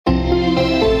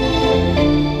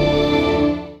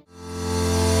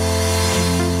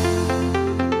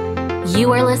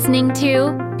You are listening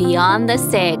to Beyond the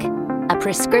SIG, a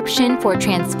prescription for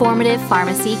transformative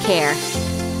pharmacy care.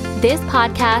 This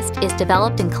podcast is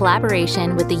developed in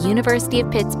collaboration with the University of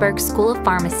Pittsburgh School of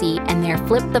Pharmacy and their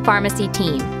Flip the Pharmacy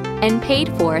team, and paid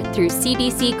for through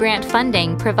CDC grant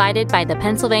funding provided by the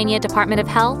Pennsylvania Department of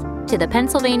Health to the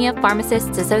Pennsylvania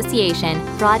Pharmacists Association,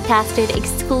 broadcasted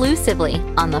exclusively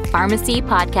on the Pharmacy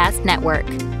Podcast Network.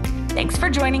 Thanks for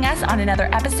joining us on another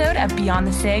episode of Beyond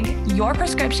the SIG, your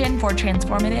prescription for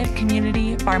transformative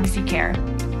community pharmacy care.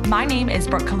 My name is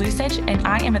Brooke Kalusic, and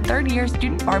I am a third-year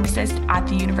student pharmacist at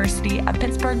the University of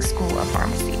Pittsburgh School of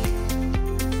Pharmacy.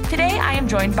 Today, I am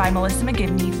joined by Melissa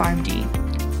McGivney,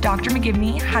 PharmD. Dr.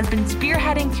 McGivney has been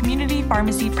spearheading community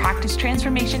pharmacy practice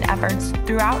transformation efforts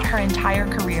throughout her entire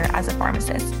career as a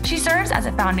pharmacist. She serves as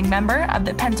a founding member of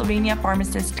the Pennsylvania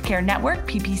Pharmacist Care Network,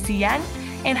 PPCN,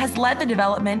 and has led the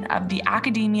development of the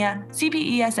Academia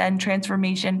CPESN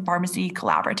Transformation Pharmacy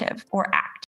Collaborative, or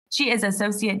ACT. She is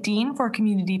Associate Dean for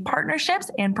Community Partnerships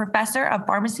and Professor of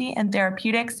Pharmacy and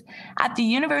Therapeutics at the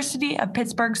University of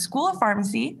Pittsburgh School of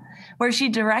Pharmacy, where she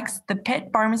directs the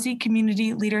Pitt Pharmacy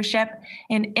Community Leadership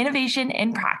and Innovation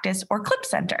in Practice, or CLIP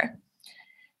Center.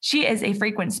 She is a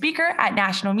frequent speaker at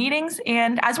national meetings,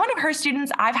 and as one of her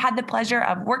students, I've had the pleasure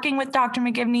of working with Dr.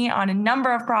 McGivney on a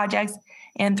number of projects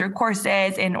and through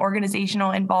courses and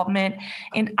organizational involvement.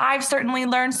 And I've certainly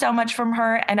learned so much from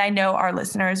her, and I know our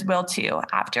listeners will too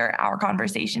after our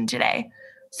conversation today.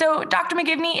 So Dr.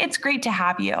 McGivney, it's great to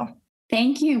have you.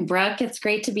 Thank you, Brooke. It's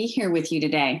great to be here with you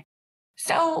today.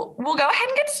 So we'll go ahead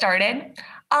and get started.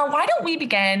 Why don't we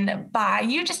begin by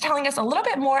you just telling us a little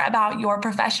bit more about your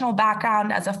professional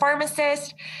background as a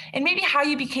pharmacist and maybe how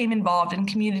you became involved in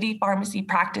community pharmacy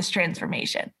practice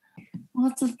transformation? Well,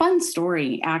 it's a fun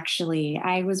story, actually.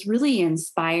 I was really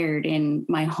inspired in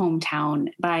my hometown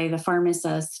by the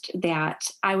pharmacist that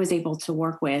I was able to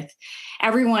work with.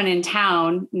 Everyone in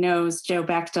town knows Joe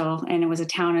Bechtel, and it was a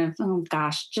town of,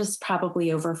 just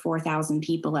probably over 4,000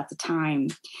 people at the time.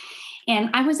 And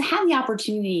I had the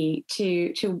opportunity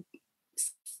to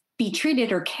be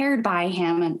treated or cared by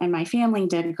him, and my family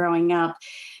did growing up.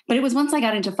 But it was once I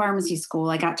got into pharmacy school,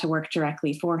 I got to work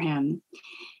directly for him.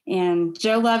 And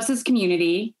Joe loves his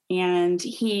community, and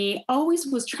he always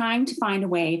was trying to find a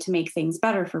way to make things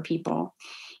better for people.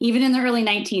 Even in the early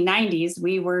 1990s,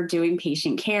 we were doing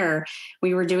patient care.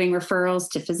 We were doing referrals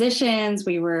to physicians.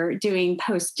 We were doing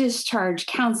post-discharge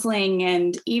counseling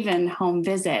and even home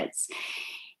visits.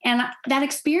 And that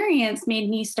experience made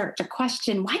me start to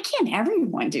question, why can't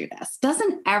everyone do this?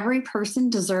 Doesn't every person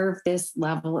deserve this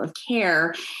level of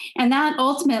care? And that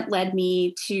ultimately led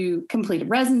me to complete a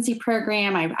residency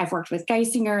program. I've worked with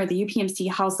Geisinger, the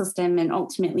UPMC health system, and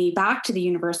ultimately back to the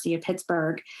University of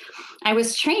Pittsburgh. I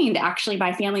was trained actually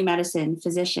by family medicine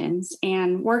physicians,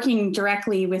 and working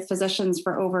directly with physicians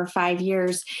for over 5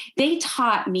 years, they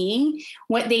taught me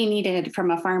what they needed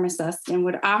from a pharmacist and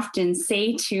would often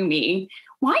say to me,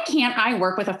 why can't I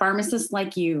work with a pharmacist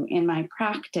like you in my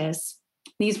practice?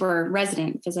 These were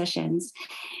resident physicians.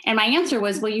 And my answer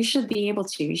was, well, you should be able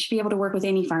to. You should be able to work with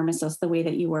any pharmacist the way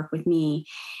that you work with me.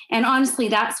 And honestly,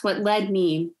 that's what led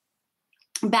me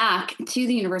back to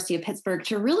the University of Pittsburgh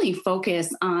to really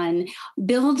focus on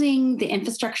building the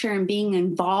infrastructure and being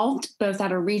involved both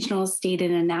at a regional, state,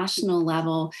 and a national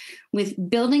level with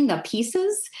building the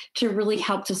pieces to really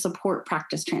help to support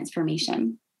practice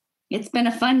transformation. It's been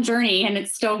a fun journey, and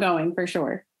it's still going for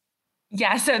sure.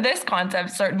 Yeah, so this concept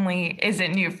certainly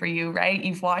isn't new for you, right?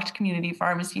 You've watched community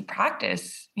pharmacy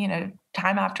practice,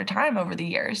 time after time over the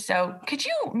years. So could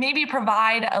you maybe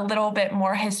provide a little bit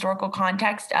more historical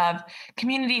context of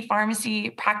community pharmacy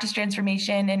practice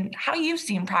transformation and how you've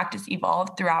seen practice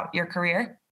evolve throughout your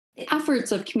career? The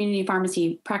efforts of community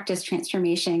pharmacy practice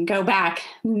transformation go back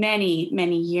many,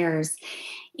 many years.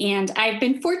 And I've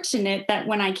been fortunate that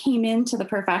when I came into the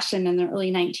profession in the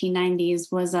early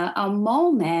 1990s was a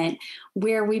moment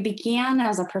where we began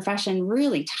as a profession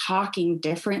really talking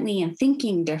differently and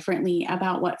thinking differently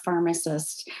about what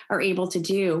pharmacists are able to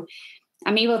do.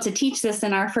 I'm able to teach this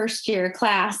in our first year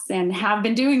class and have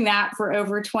been doing that for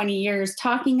over 20 years,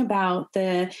 talking about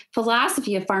the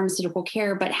philosophy of pharmaceutical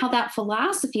care, but how that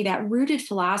philosophy, that rooted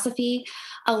philosophy,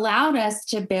 allowed us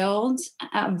to build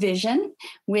a vision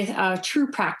with a true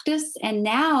practice. And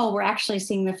now we're actually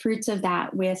seeing the fruits of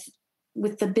that with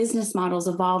the business models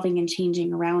evolving and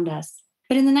changing around us.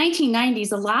 But in the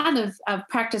 1990s, a lot of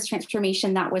practice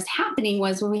transformation that was happening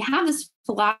was when we have this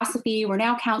philosophy, we're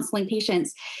now counseling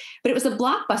patients, but it was a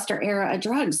blockbuster era of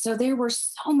drugs. So there were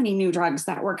so many new drugs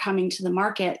that were coming to the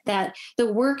market that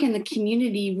the work in the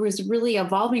community was really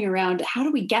evolving around how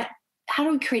do we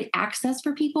create access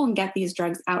for people and get these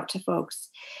drugs out to folks.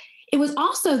 It was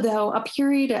also, though, a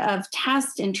period of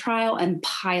test and trial and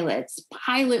pilot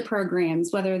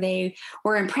programs, whether they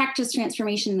were in practice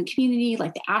transformation in the community,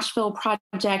 like the Asheville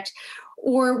Project,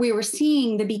 or we were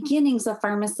seeing the beginnings of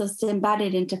pharmacists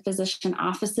embedded into physician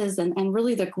offices and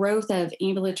really the growth of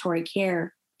ambulatory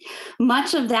care.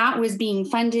 Much of that was being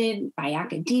funded by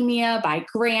academia, by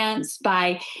grants,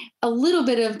 by a little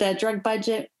bit of the drug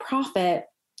budget profit.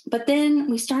 But then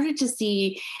we started to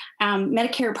see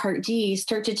Medicare Part D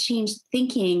start to change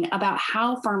thinking about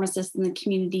how pharmacists in the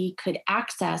community could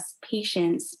access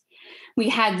patients. We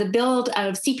had the build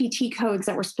of CPT codes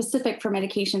that were specific for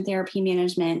medication therapy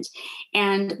management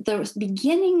and the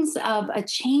beginnings of a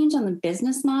change on the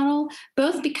business model,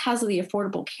 both because of the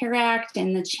Affordable Care Act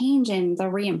and the change in the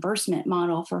reimbursement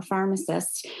model for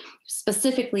pharmacists,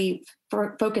 specifically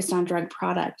focused on drug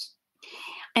product.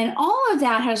 And all of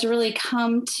that has really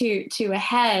come to a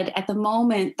head at the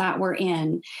moment that we're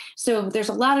in. So there's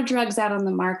a lot of drugs out on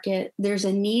the market. There's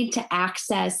a need to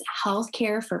access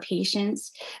healthcare for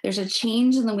patients. There's a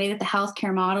change in the way that the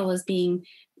healthcare model is being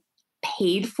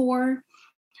paid for.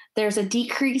 There's a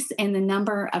decrease in the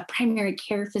number of primary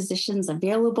care physicians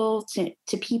available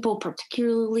to people,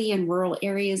 particularly in rural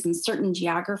areas and certain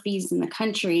geographies in the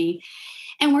country.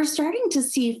 And we're starting to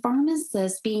see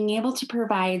pharmacists being able to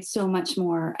provide so much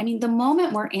more. I mean, the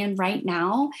moment we're in right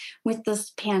now with this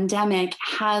pandemic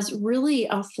has really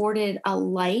afforded a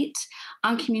light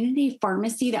on community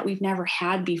pharmacy that we've never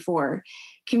had before.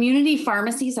 Community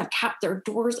pharmacies have kept their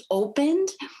doors opened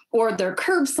or their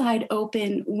curbside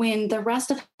open when the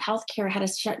rest of healthcare had to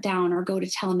shut down or go to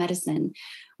telemedicine.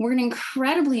 We're an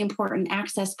incredibly important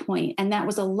access point, and that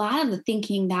was a lot of the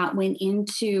thinking that went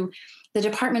into the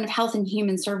Department of Health and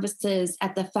Human Services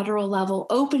at the federal level,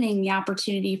 opening the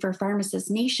opportunity for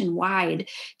pharmacists nationwide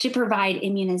to provide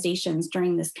immunizations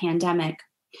during this pandemic.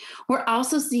 We're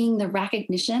also seeing the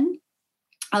recognition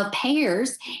of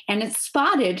payers, and it's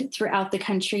spotted throughout the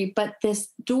country, but this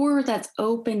door that's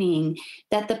opening,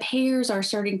 that the payers are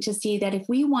starting to see that if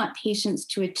we want patients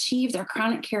to achieve their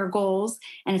chronic care goals,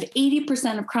 and if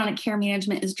 80% of chronic care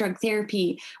management is drug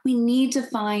therapy, we need to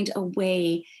find a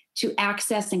way to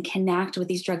access and connect with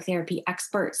these drug therapy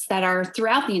experts that are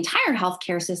throughout the entire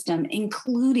healthcare system,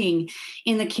 including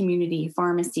in the community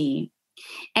pharmacy.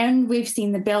 And we've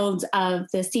seen the build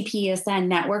of the CPESN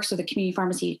networks, or the Community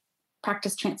Pharmacy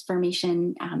Practice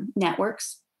Transformation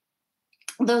networks.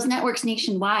 Those networks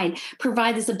nationwide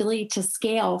provide this ability to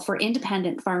scale for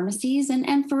independent pharmacies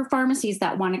and for pharmacies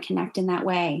that want to connect in that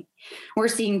way. We're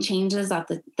seeing changes at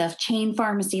the chain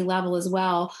pharmacy level as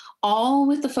well, all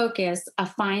with the focus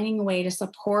of finding a way to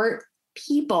support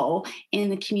people in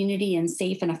the community in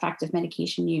safe and effective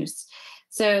medication use.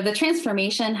 So the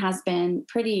transformation has been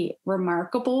pretty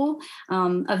remarkable.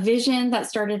 A vision that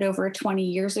started over 20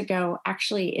 years ago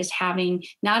actually is having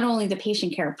not only the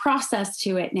patient care process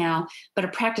to it now, but a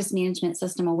practice management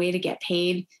system, a way to get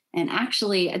paid, and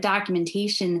actually a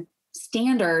documentation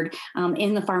standard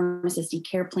in the pharmacist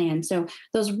care plan. So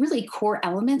those really core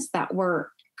elements that were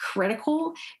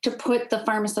critical to put the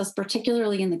pharmacist,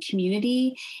 particularly in the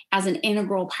community, as an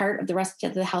integral part of the rest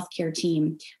of the healthcare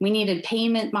team. We needed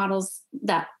payment models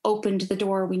that opened the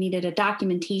door. We needed a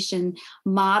documentation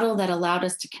model that allowed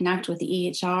us to connect with the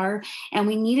EHR. And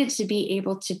we needed to be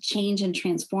able to change and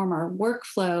transform our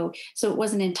workflow so it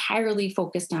wasn't entirely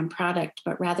focused on product,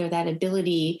 but rather that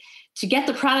ability to get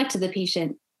the product to the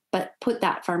patient, but put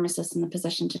that pharmacist in the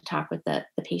position to talk with the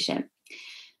patient.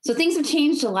 So things have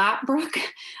changed a lot, Brooke,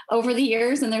 over the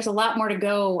years, and there's a lot more to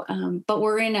go. But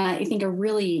we're in, I think, a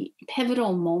really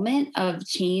pivotal moment of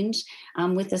change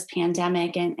with this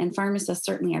pandemic, and pharmacists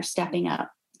certainly are stepping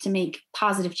up to make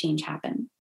positive change happen.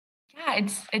 Yeah,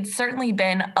 it's certainly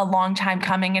been a long time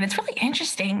coming, and it's really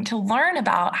interesting to learn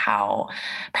about how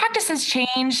practice has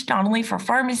changed, not only for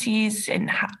pharmacies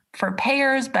and for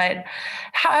payers, but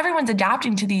how everyone's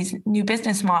adapting to these new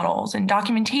business models and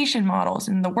documentation models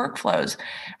and the workflows,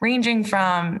 ranging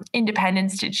from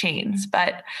independents to chains.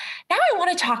 But now I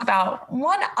want to talk about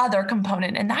one other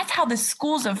component, and that's how the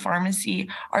schools of pharmacy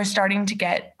are starting to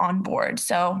get on board.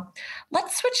 So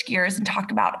let's switch gears and talk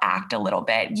about ACT a little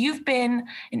bit. You've been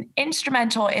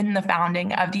instrumental in the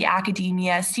founding of the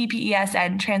Academia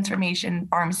CPESN Transformation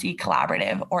Pharmacy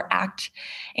Collaborative, or ACT,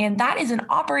 and that is an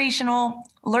operational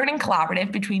learning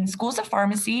collaborative between schools of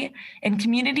pharmacy and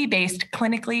community-based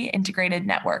clinically integrated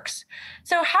networks.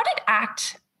 So how did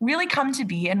ACT really come to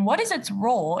be, and what is its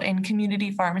role in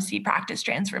community pharmacy practice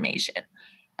transformation?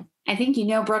 I think,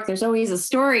 Brooke, there's always a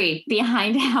story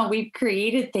behind how we've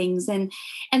created things. And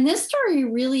this story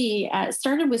really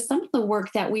started with some of the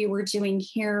work that we were doing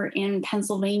here in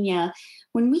Pennsylvania.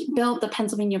 When we built the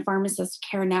Pennsylvania Pharmacist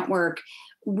Care Network,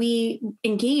 we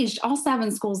engaged all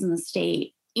 7 schools in the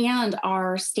state and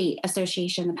our state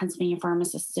association, the Pennsylvania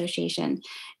Pharmacists Association.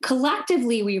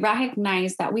 Collectively, we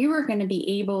recognized that we were going to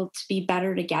be able to be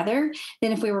better together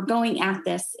than if we were going at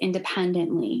this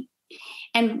independently.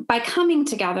 And by coming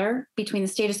together between the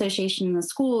state association and the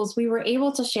schools, we were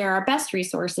able to share our best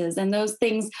resources. And those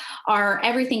things are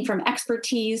everything from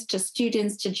expertise to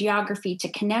students to geography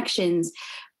to connections.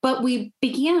 But we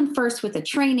began first with a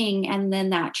training, and then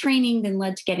that training then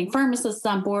led to getting pharmacists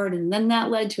on board. And then that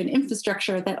led to an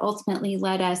infrastructure that ultimately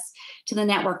led us to the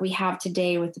network we have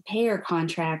today with the payer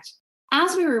contract.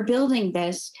 As we were building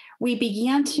this, we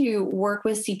began to work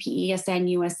with CPESN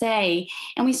USA,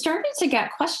 and we started to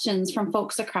get questions from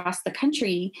folks across the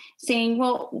country saying,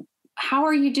 well, how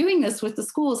are you doing this with the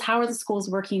schools? How are the schools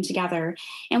working together?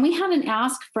 And we had an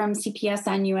ask from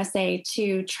CPESN USA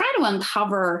to try to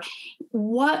uncover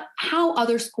how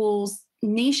other schools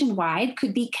nationwide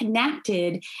could be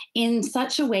connected in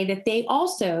such a way that they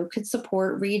also could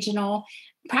support regional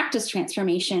practice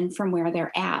transformation from where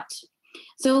they're at.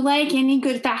 So like any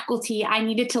good faculty, I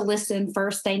needed to listen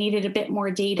first. I needed a bit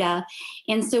more data.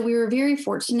 And so we were very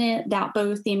fortunate that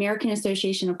both the American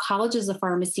Association of Colleges of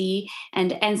Pharmacy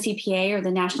and NCPA, or the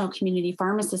National Community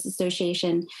Pharmacists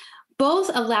Association,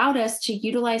 both allowed us to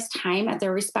utilize time at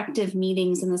their respective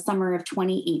meetings in the summer of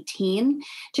 2018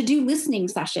 to do listening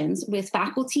sessions with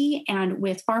faculty and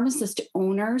with pharmacist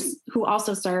owners who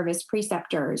also serve as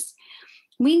preceptors.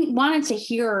 We wanted to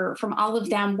hear from all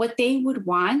of them what they would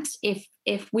want if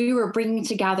we were bringing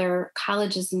together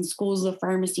colleges and schools of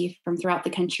pharmacy from throughout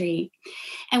the country.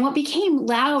 And what became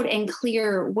loud and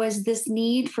clear was this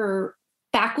need for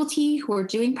faculty who are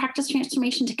doing practice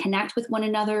transformation to connect with one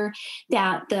another,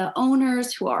 that the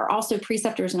owners who are also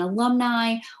preceptors and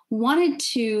alumni wanted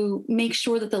to make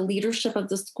sure that the leadership of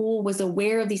the school was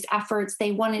aware of these efforts.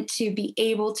 They wanted to be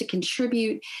able to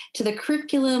contribute to the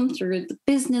curriculum through the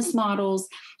business models.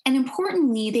 And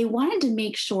importantly, they wanted to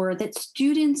make sure that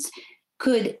students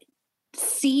could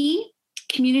see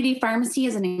community pharmacy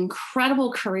as an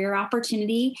incredible career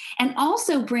opportunity and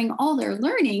also bring all their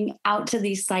learning out to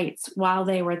these sites while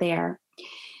they were there.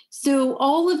 So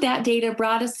all of that data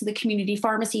brought us to the Community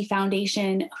Pharmacy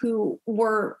Foundation, who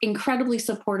were incredibly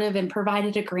supportive and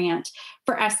provided a grant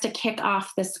for us to kick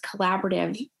off this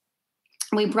collaborative.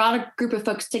 We brought a group of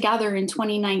folks together in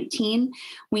 2019.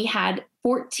 We had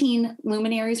 14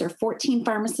 luminaries, or 14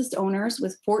 pharmacist owners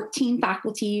with 14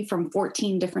 faculty from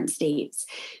 14 different states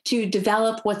to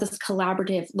develop what this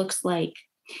collaborative looks like.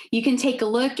 You can take a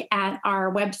look at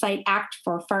our website,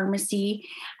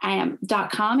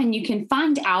 actforpharmacy.com, and you can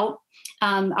find out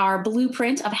our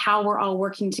blueprint of how we're all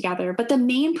working together. But the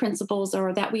main principles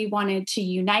are that we wanted to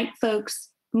unite folks,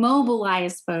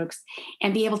 mobilize folks,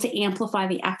 and be able to amplify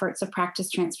the efforts of practice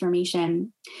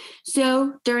transformation.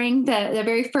 So during the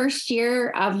very first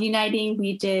year of Uniting,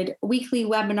 we did weekly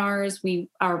webinars,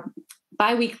 our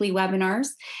bi-weekly webinars.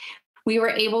 We were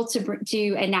able to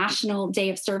do a national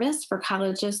day of service for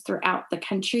colleges throughout the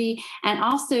country, and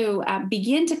also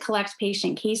begin to collect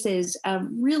patient cases of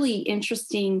really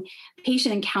interesting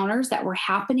patient encounters that were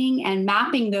happening and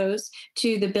mapping those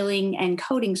to the billing and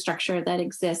coding structure that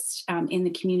exists in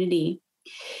the community.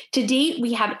 To date,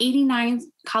 we have 89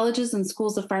 colleges and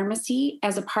schools of pharmacy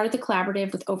as a part of the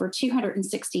collaborative with over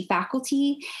 260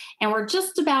 faculty. And we're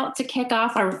just about to kick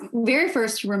off our very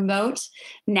first remote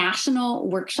national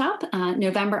workshop,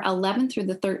 November 11th through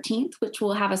the 13th, which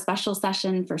will have a special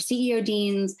session for CEO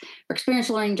deans, for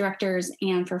experiential learning directors,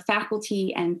 and for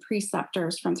faculty and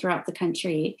preceptors from throughout the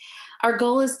country. Our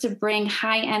goal is to bring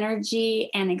high energy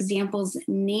and examples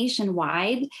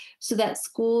nationwide so that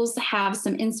schools have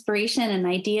some inspiration and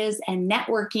ideas and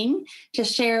networking to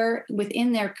share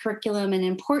within their curriculum, and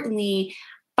importantly,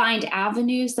 find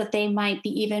avenues that they might be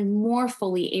even more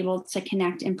fully able to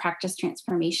connect in practice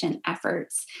transformation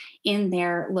efforts in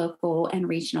their local and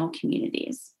regional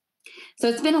communities. So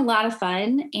it's been a lot of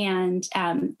fun, and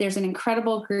there's an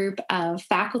incredible group of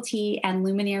faculty and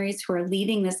luminaries who are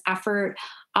leading this effort.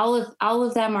 All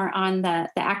of them are on the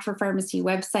Act for Pharmacy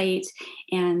website,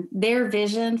 and their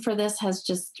vision for this has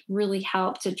just really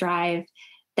helped to drive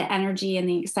the energy and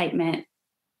the excitement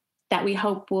that we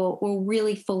hope will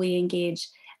really fully engage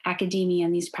academia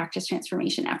in these practice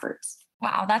transformation efforts.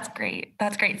 Wow, that's great.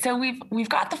 That's great. So we've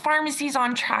got the pharmacies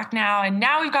on track now, and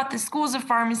now we've got the schools of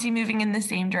pharmacy moving in the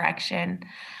same direction.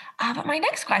 But my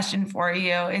next question for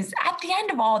you is, at the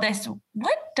end of all this,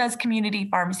 what does community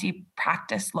pharmacy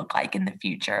practice look like in the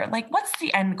future? Like, what's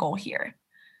the end goal here?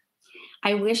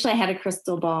 I wish I had a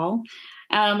crystal ball.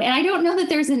 And I don't know that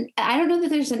there's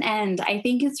an end. I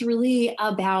think it's really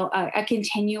about a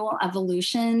continual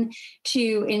evolution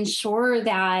to ensure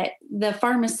that the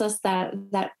pharmacists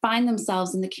that find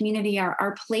themselves in the community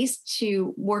are placed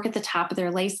to work at the top of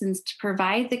their license to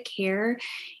provide the care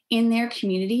in their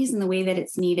communities in the way that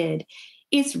it's needed.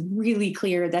 It's really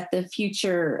clear that the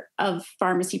future of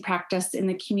pharmacy practice in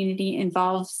the community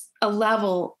involves a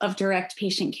level of direct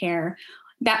patient care.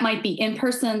 That might be in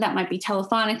person, that might be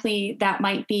telephonically, that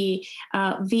might be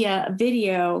via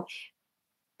video,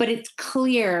 but it's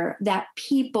clear that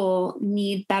people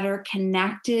need better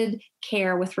connected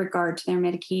care with regard to their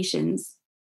medications.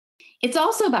 It's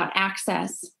also about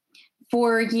access.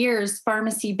 For years,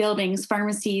 pharmacy buildings,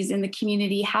 pharmacies in the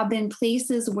community have been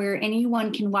places where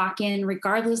anyone can walk in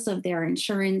regardless of their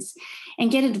insurance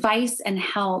and get advice and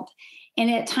help. And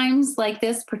at times like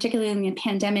this, particularly in the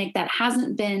pandemic, that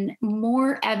hasn't been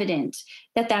more evident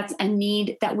that that's a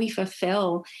need that we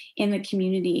fulfill in the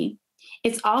community.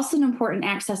 It's also an important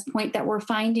access point that we're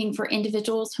finding for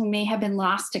individuals who may have been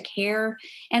lost to care,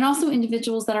 and also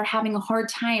individuals that are having a hard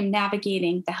time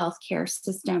navigating the healthcare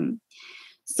system.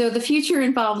 So the future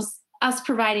involves us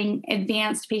providing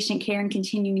advanced patient care and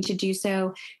continuing to do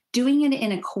so, doing it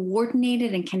in a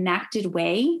coordinated and connected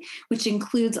way, which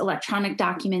includes electronic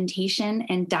documentation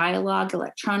and dialogue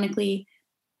electronically,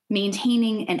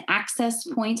 maintaining an access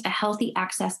point, a healthy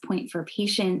access point for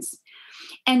patients,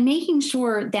 and making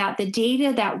sure that the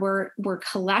data that we're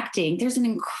collecting, there's an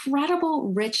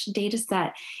incredible rich data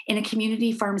set in a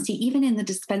community pharmacy, even in the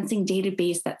dispensing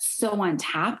database that's so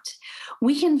untapped.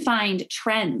 We can find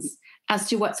trends as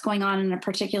to what's going on in a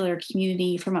particular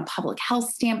community from a public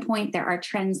health standpoint. There are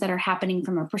trends that are happening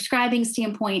from a prescribing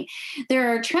standpoint.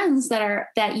 There are trends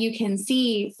that you can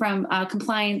see from a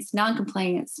compliance,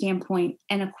 non-compliance standpoint,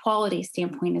 and a quality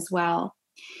standpoint as well.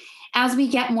 As we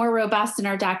get more robust in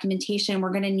our documentation, we're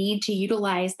going to need to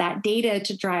utilize that data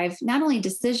to drive not only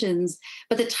decisions,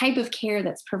 but the type of care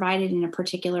that's provided in a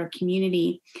particular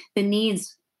community. The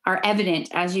needs are evident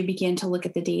as you begin to look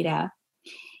at the data.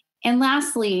 And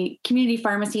lastly, community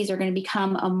pharmacies are going to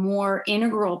become a more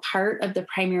integral part of the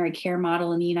primary care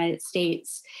model in the United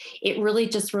States. It really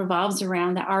just revolves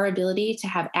around our ability to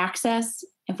have access,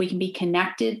 if we can be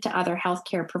connected to other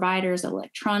healthcare providers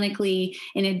electronically,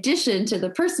 in addition to the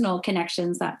personal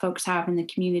connections that folks have in the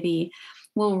community,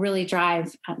 will really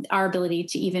drive our ability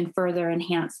to even further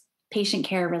enhance patient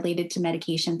care related to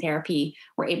medication therapy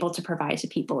we're able to provide to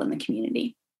people in the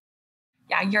community.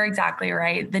 Yeah, you're exactly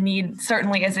right. The need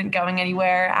certainly isn't going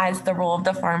anywhere as the role of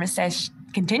the pharmacist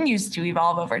continues to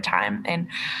evolve over time. And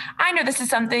I know this is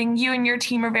something you and your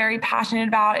team are very passionate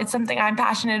about. It's something I'm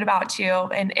passionate about too.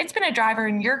 And it's been a driver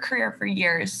in your career for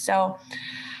years.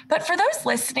 But for those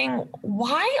listening,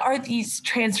 why are these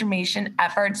transformation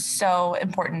efforts so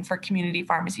important for community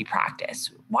pharmacy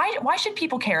practice? Why should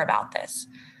people care about this?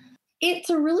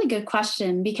 It's a really good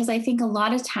question, because I think a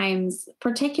lot of times,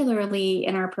 particularly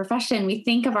in our profession, we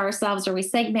think of ourselves or we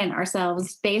segment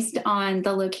ourselves based on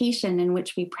the location in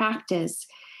which we practice.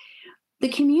 The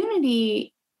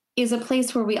community is a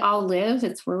place where we all live.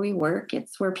 It's where we work.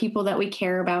 It's where people that we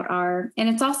care about are. And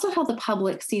it's also how the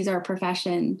public sees our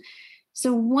profession.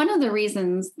 So one of the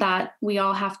reasons that we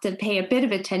all have to pay a bit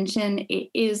of attention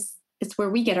is it's where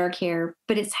we get our care,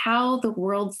 but it's how the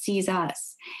world sees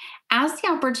us. As the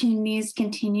opportunities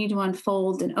continue to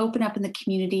unfold and open up in the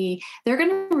community, they're going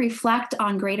to reflect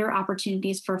on greater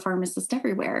opportunities for pharmacists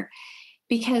everywhere,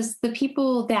 because the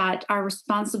people that are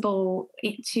responsible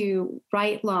to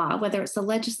write law, whether it's the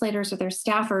legislators or their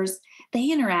staffers, they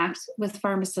interact with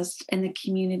pharmacists in the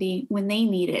community when they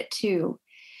need it too.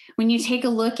 When you take a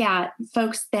look at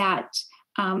folks that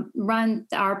run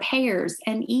our payers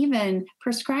and even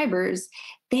prescribers,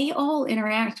 they all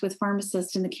interact with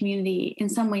pharmacists in the community in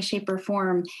some way, shape, or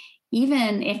form,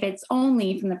 even if it's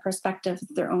only from the perspective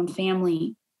of their own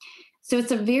family. So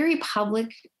it's a very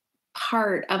public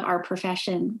part of our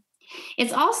profession.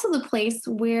 It's also the place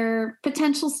where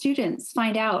potential students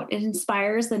find out. It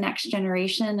inspires the next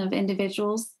generation of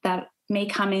individuals that may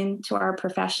come into our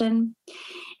profession.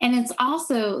 And it's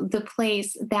also the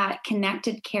place that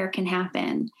connected care can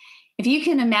happen. If you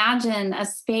can imagine a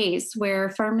space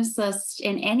where pharmacists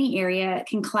in any area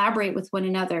can collaborate with one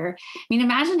another, I mean,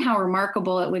 imagine how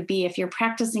remarkable it would be if you're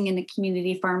practicing in a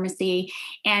community pharmacy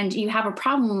and you have a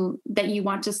problem that you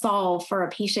want to solve for a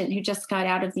patient who just got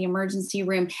out of the emergency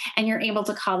room, and you're able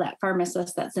to call that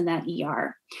pharmacist that's in that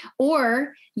ER.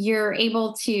 Or you're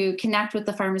able to connect with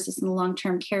the pharmacist in the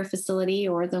long-term care facility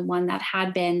or the one that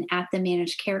had been at the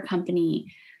managed care company.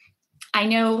 I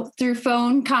know through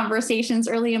phone conversations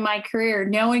early in my career,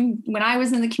 knowing when I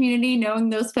was in the community, knowing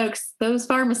those folks, those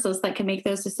pharmacists that can make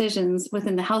those decisions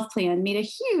within the health plan made a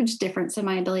huge difference in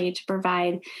my ability to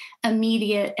provide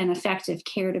immediate and effective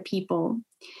care to people.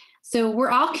 So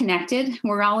we're all connected.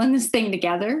 We're all in this thing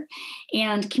together.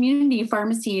 And community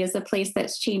pharmacy is a place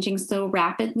that's changing so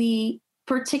rapidly,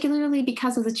 particularly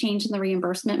because of the change in the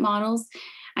reimbursement models.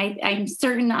 I'm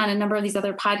certain on a number of these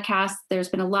other podcasts, there's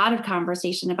been a lot of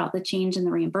conversation about the change in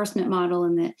the reimbursement model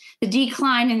and the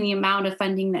decline in the amount of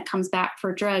funding that comes back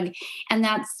for drug. And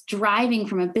that's driving,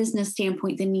 from a business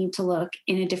standpoint, the need to look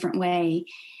in a different way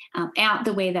at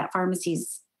the way that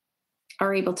pharmacies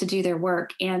are able to do their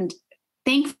work. And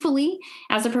thankfully,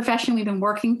 as a profession, we've been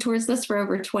working towards this for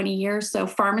over 20 years. So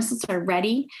pharmacists are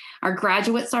ready, our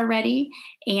graduates are ready,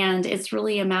 and it's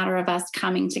really a matter of us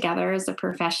coming together as a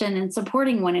profession and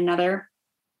supporting one another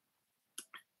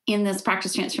in this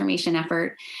practice transformation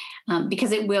effort,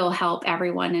 because it will help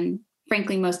everyone. And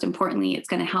frankly, most importantly, it's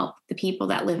going to help the people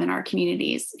that live in our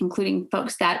communities, including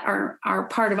folks that are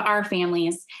part of our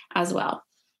families as well.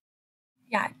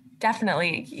 Yeah.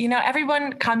 Definitely. You know,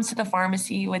 everyone comes to the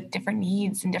pharmacy with different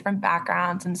needs and different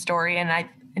backgrounds and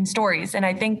stories. And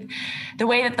I think the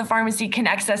way that the pharmacy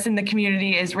connects us in the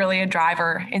community is really a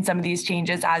driver in some of these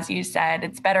changes. As you said,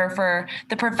 it's better for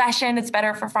the profession, it's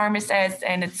better for pharmacists,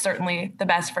 and it's certainly the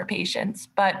best for patients.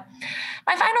 But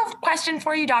my final question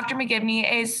for you, Dr.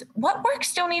 McGivney, is what work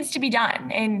still needs to be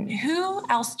done, and who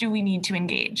else do we need to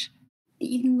engage?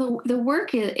 The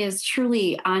work is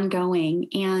truly ongoing,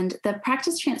 and the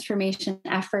practice transformation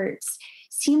efforts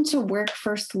seem to work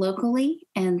first locally,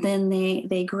 and then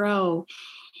they grow.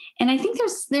 And I think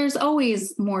there's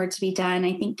always more to be done.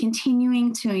 I think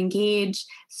continuing to engage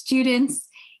students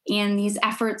in these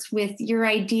efforts with your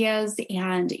ideas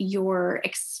and your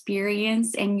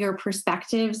experience and your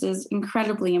perspectives is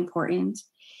incredibly important.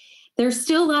 There's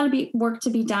still a lot of work to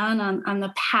be done on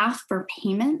the path for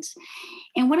payment.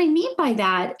 And what I mean by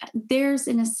that, there's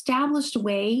an established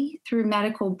way through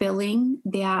medical billing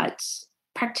that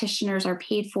practitioners are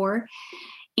paid for.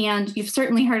 And you've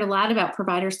certainly heard a lot about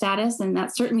provider status, and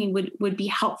that certainly would be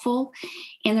helpful.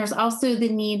 And there's also the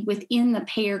need within the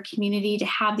payer community to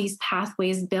have these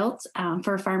pathways built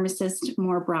for pharmacists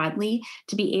more broadly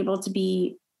to be able to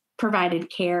be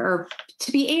provided care or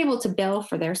to be able to bill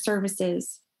for their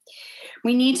services.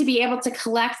 We need to be able to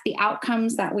collect the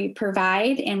outcomes that we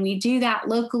provide, and we do that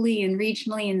locally and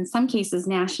regionally, and in some cases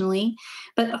nationally.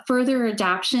 But a further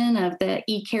adoption of the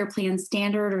e-care plan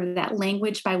standard, or that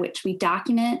language by which we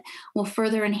document, will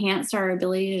further enhance our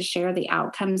ability to share the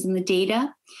outcomes and the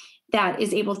data that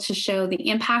is able to show the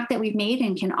impact that we've made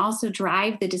and can also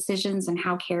drive the decisions and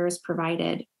how care is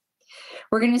provided.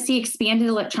 We're going to see expanded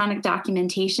electronic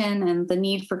documentation and the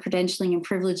need for credentialing and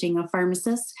privileging of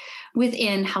pharmacists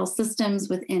within health systems,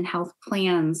 within health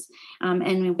plans,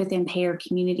 and within payer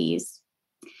communities.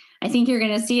 I think you're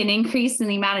going to see an increase in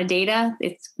the amount of data.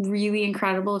 It's really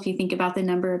incredible if you think about the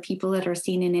number of people that are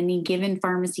seen in any given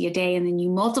pharmacy a day, and then you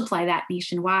multiply that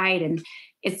nationwide, and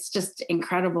it's just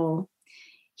incredible.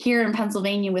 Here in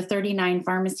Pennsylvania, with 39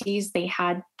 pharmacies, they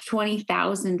had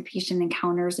 20,000 patient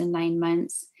encounters in 9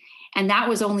 months. And that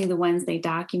was only the ones they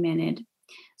documented.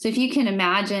 So if you can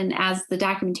imagine, as the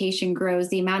documentation grows,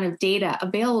 the amount of data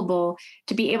available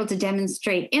to be able to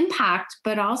demonstrate impact,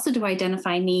 but also to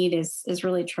identify need is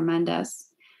really tremendous.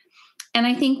 And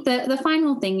I think the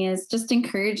final thing is just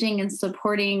encouraging and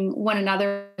supporting one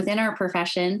another within our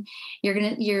profession. You're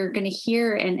gonna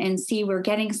hear and see we're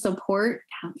getting support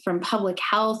from public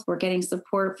health, we're getting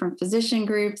support from physician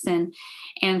groups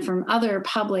and from other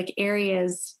public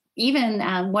areas. Even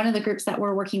one of the groups that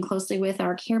we're working closely with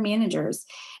are care managers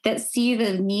that see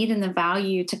the need and the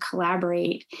value to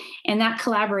collaborate. And that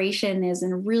collaboration is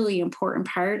a really important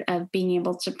part of being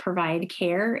able to provide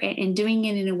care and doing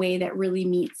it in a way that really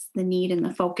meets the need and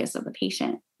the focus of the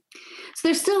patient. So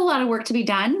there's still a lot of work to be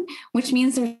done, which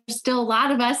means there's still a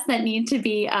lot of us that need to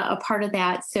be a part of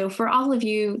that. So for all of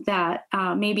you that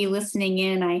may be listening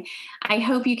in, I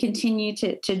hope you continue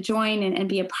to join and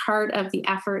be a part of the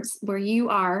efforts where you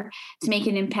are to make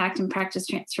an impact and practice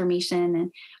transformation.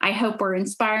 And I hope we're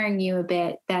inspiring you a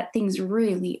bit that things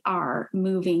really are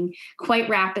moving quite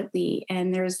rapidly,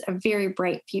 and there's a very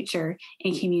bright future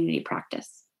in community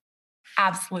practice.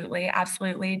 Absolutely.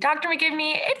 Absolutely. Dr.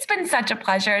 McGivney, it's been such a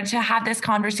pleasure to have this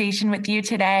conversation with you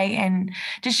today and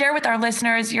to share with our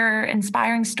listeners your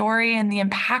inspiring story and the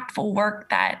impactful work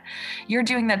that you're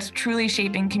doing that's truly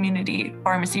shaping community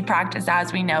pharmacy practice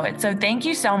as we know it. So thank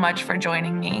you so much for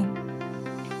joining me.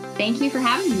 Thank you for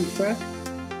having me, Brooke.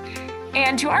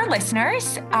 And to our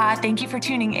listeners, thank you for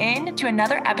tuning in to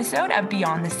another episode of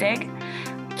Beyond the SIG.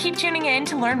 Keep tuning in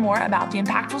to learn more about the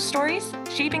impactful stories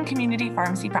shaping community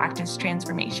pharmacy practice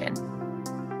transformation.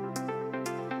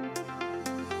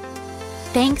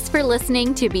 Thanks for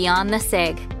listening to Beyond the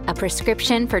SIG, a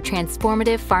prescription for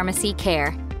transformative pharmacy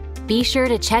care. Be sure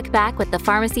to check back with the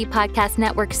Pharmacy Podcast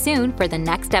Network soon for the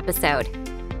next episode.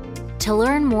 To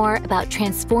learn more about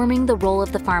transforming the role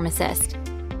of the pharmacist,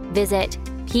 visit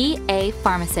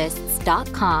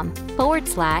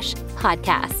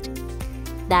papharmacists.com/podcast.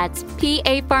 That's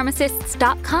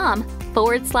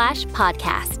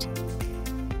papharmacists.com/podcast.